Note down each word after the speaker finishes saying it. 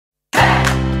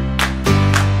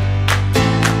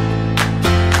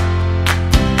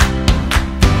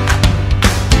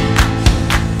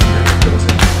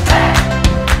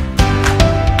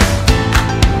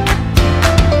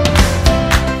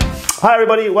Hi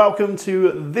everybody, welcome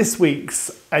to this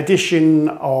week's edition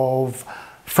of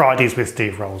Fridays with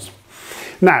Steve Rolls.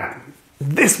 Now,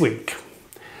 this week,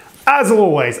 as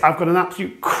always, I've got an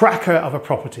absolute cracker of a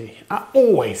property. I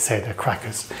always say they're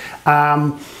crackers.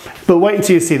 But wait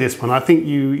until you see this one. I think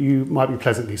you might be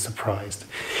pleasantly surprised.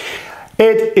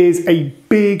 It is a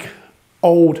big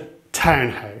old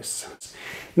townhouse.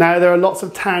 Now, there are lots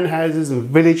of townhouses and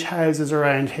village houses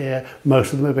around here.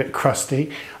 Most of them are a bit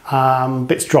crusty,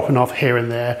 bits dropping off here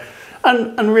and there,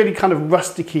 and really kind of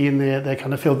rusticy in their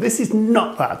kind of feel. This is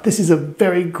not that. This is a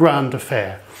very grand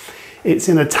affair. It's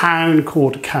in a town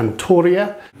called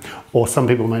Cantoria, or some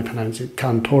people may pronounce it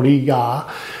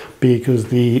Cantoria,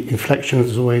 because the inflection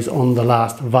is always on the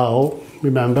last vowel,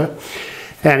 remember?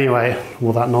 Anyway,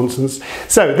 all that nonsense.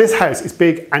 So this house is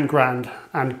big and grand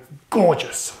and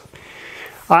gorgeous.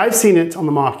 I've seen it on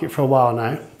the market for a while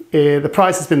now. The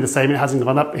price has been the same. It hasn't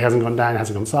gone up, it hasn't gone down, it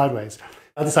hasn't gone sideways.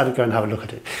 I decided to go and have a look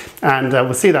at it. And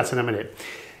we'll see that in a minute.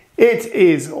 It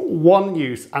is one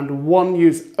use and one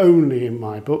use only in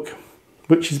my book,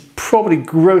 which is probably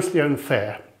grossly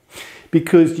unfair,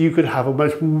 because you could have a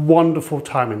most wonderful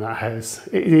time in that house.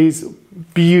 It is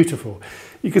beautiful.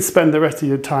 You could spend the rest of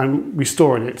your time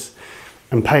restoring it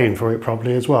and paying for it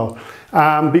probably as well.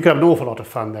 You could have an awful lot of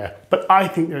fun there. But I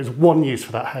think there is one use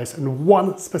for that house, and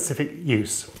one specific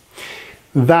use.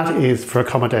 That is for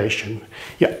accommodation.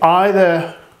 You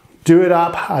either do it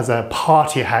up as a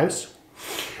party house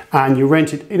and you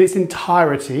rent it in its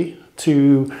entirety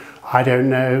to, I don't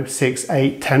know, 6,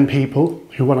 8, 10 people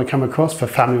who want to come across for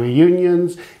family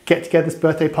reunions, get-togethers,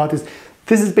 birthday parties.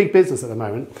 This is big business at the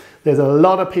moment. There's a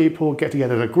lot of people get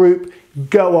together as a group,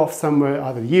 go off somewhere,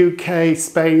 either the UK,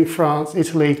 Spain, France,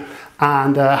 Italy,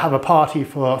 and have a party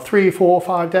for 3, 4,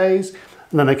 5 days,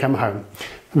 and then they come home.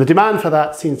 And the demand for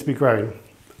that seems to be growing,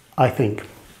 I think.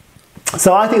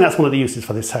 So I think that's one of the uses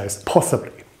for this house,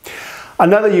 possibly.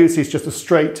 Another use is just a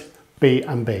straight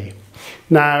B&B.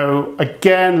 Now,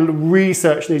 again,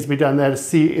 research needs to be done there to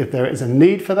see if there is a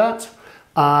need for that.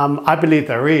 I believe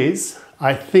there is.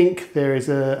 I think there is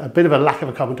a bit of a lack of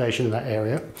accommodation in that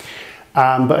area.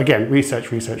 But again, research.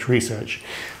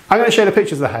 I'm going to show you the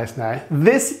pictures of the house now.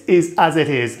 This is as it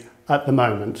is at the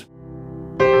moment.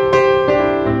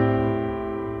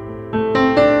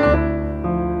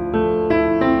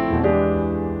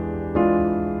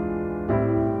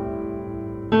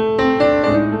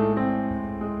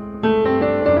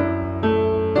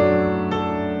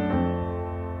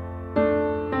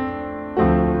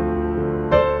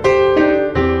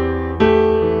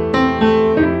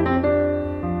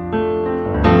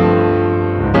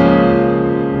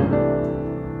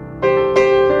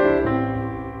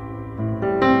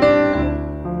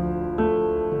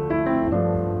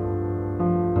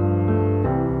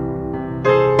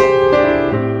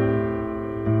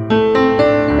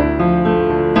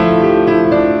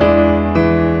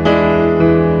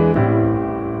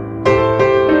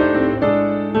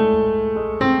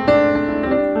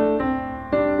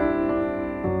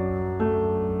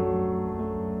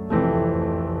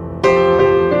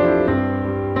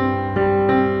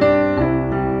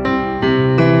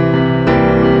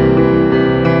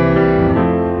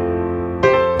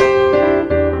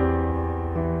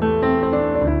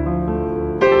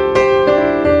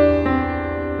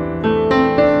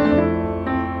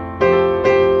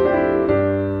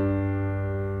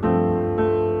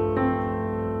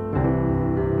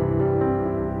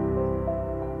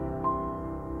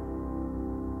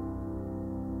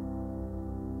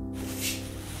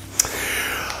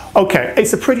 Okay,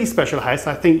 it's a pretty special house.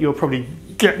 I think you'll probably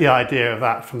get the idea of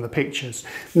that from the pictures.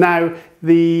 Now,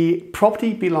 the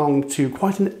property belonged to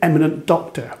quite an eminent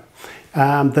doctor.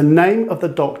 The name of the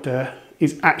doctor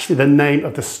is actually the name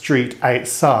of the street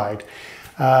outside.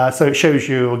 So it shows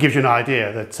you, or gives you an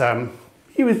idea that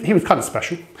he was kind of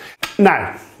special.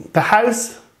 Now, the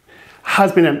house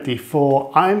has been empty for,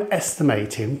 I'm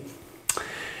estimating,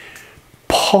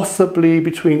 possibly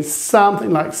between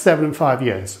something like 7 and 5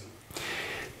 years.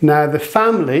 Now, the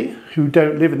family who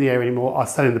don't live in the area anymore are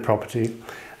selling the property,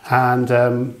 and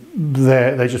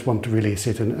they just want to release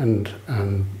it and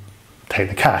take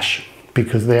the cash,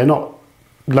 because they're not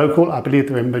local. I believe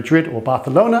they're in Madrid or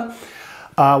Barcelona,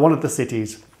 one of the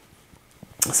cities.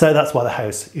 So that's why the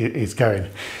house is going.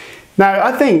 Now,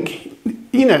 I think,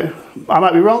 you know, I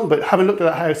might be wrong, but having looked at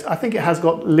that house, I think it has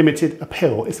got limited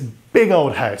appeal. It's a big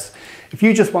old house. If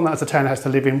you just want that as a townhouse to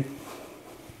live in,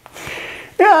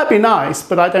 yeah, it'd be nice,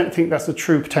 but I don't think that's the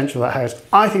true potential of that house.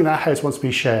 I think that house wants to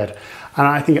be shared, and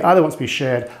I think it either wants to be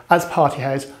shared as party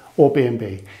house or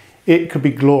B&B. It could be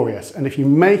glorious, and if you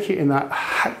make it in that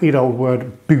hackneyed old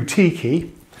word, boutique-y,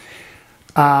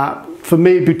 For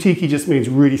me, boutique just means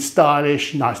really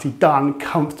stylish, nicely done,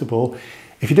 comfortable.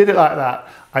 If you did it like that,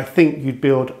 I think you'd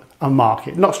build a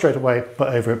market, not straight away,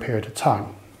 but over a period of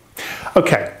time.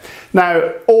 Okay,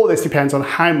 now all this depends on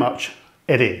how much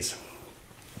it is.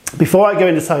 Before I go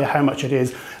in to tell you how much it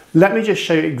is, let me just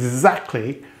show you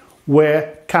exactly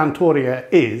where Cantoria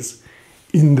is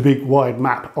in the big wide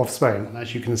map of Spain. And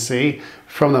as you can see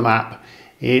from the map,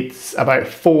 it's about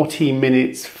 40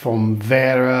 minutes from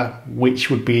Vera, which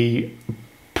would be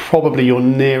probably your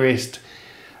nearest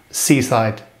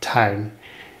seaside town.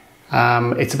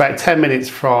 It's about 10 minutes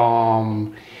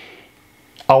from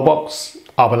Albox,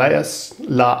 Arbeleias,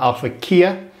 La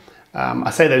Alfaquilla. I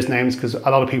say those names because a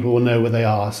lot of people will know where they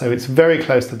are. So it's very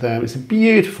close to them. It's a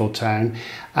beautiful town.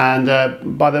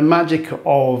 And by the magic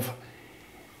of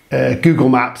Google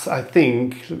Maps, I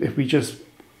think if we just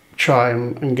try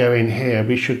and go in here,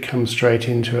 we should come straight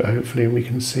into it, hopefully, and we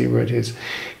can see where it is.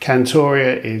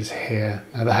 Cantoria is here.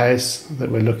 Now the house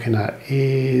that we're looking at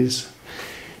is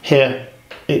here.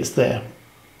 It's there.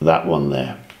 That one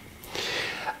there.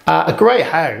 A great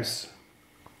house.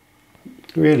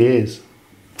 It really is.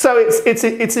 So it's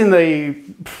in the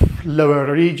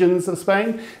lower regions of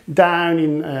Spain, down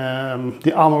in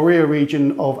the Almeria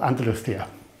region of Andalusia.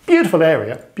 Beautiful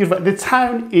area, beautiful. The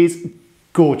town is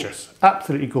gorgeous,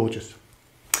 absolutely gorgeous.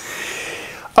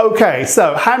 Okay,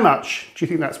 so how much do you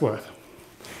think that's worth?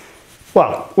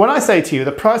 Well, when I say to you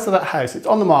the price of that house, it's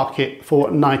on the market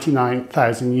for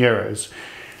 99,000 euros.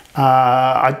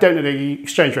 I don't know the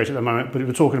exchange rate at the moment, but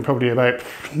we're talking probably about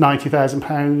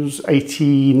 £90,000,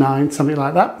 89, something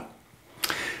like that.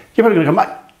 You're probably going to come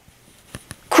back,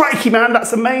 crikey man,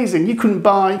 that's amazing. You can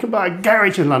buy a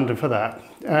garage in London for that.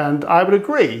 And I would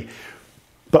agree,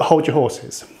 but hold your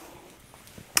horses.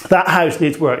 That house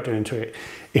needs work doing to it.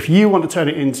 If you want to turn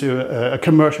it into a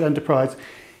commercial enterprise,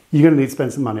 you're going to need to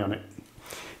spend some money on it.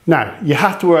 Now, you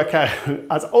have to work out,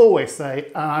 as I always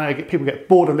say, and I know people get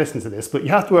bored of listening to this, but you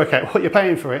have to work out what you're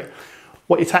paying for it,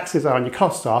 what your taxes are and your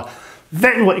costs are,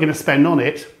 then what you're going to spend on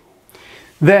it,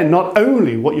 then not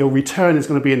only what your return is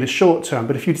going to be in the short term,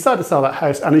 but if you decide to sell that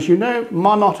house, and as you know,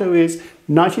 my motto is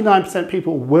 99%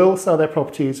 people will sell their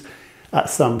properties at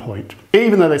some point.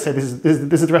 Even though they say this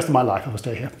is the rest of my life, I will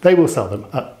stay here. They will sell them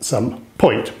at some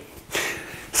point.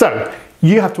 So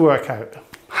you have to work out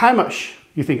how much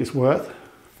you think it's worth,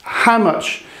 how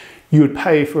much you would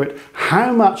pay for it,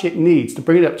 how much it needs to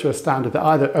bring it up to a standard that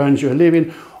either earns you a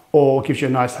living or gives you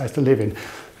a nice house to live in.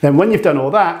 Then when you've done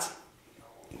all that,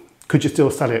 could you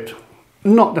still sell it?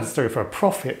 Not necessarily for a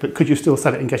profit, but could you still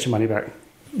sell it and get your money back?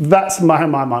 That's how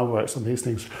my mind works on these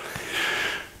things.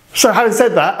 So having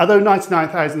said that, although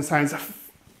 99,000 sounds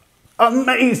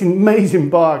amazing, amazing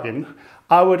bargain,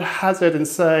 I would hazard and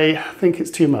say, I think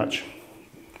it's too much.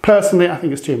 Personally, I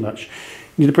think it's too much.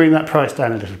 You need to bring that price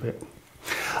down a little bit.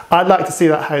 I'd like to see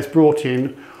that house brought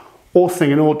in, all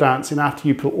singing, all dancing, after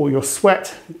you put all your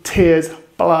sweat, tears,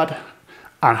 blood,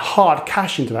 and hard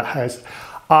cash into that house.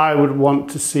 I would want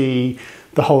to see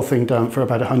the whole thing done for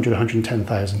about 100,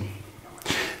 110,000.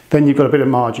 Then you've got a bit of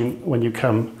margin when you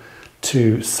come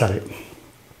to sell it.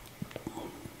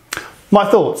 My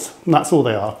thoughts, and that's all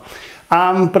they are.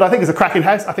 But I think it's a cracking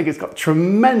house. I think it's got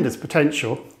tremendous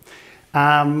potential.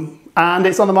 And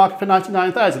it's on the market for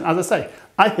 99,000. As I say,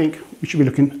 I think we should be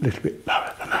looking a little bit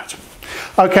lower than that.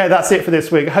 Okay, that's it for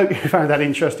this week. I hope you found that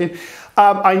interesting.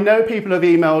 I know people have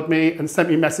emailed me and sent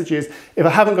me messages. If I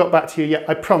haven't got back to you yet,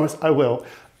 I promise I will.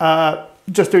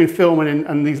 Just doing filming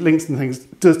and these links and things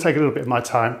does take a little bit of my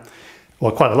time.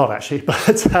 Well, quite a lot actually,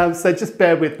 but so just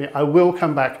bear with me. I will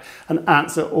come back and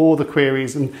answer all the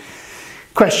queries and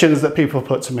questions that people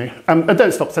put to me. And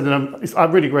don't stop sending them.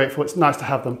 I'm really grateful. It's nice to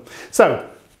have them. So,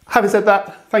 having said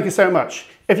that, thank you so much.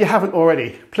 If you haven't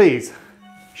already, please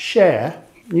share,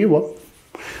 new one,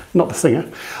 not the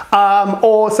singer,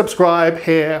 or subscribe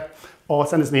here, or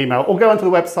send us an email, or go onto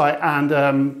the website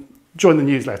and join the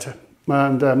newsletter.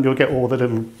 And you'll get all the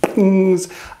little things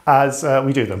as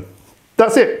we do them.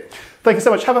 That's it. Thank you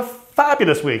so much. Have a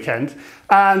fabulous weekend.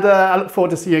 And I look forward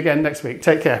to seeing you again next week.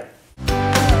 Take care.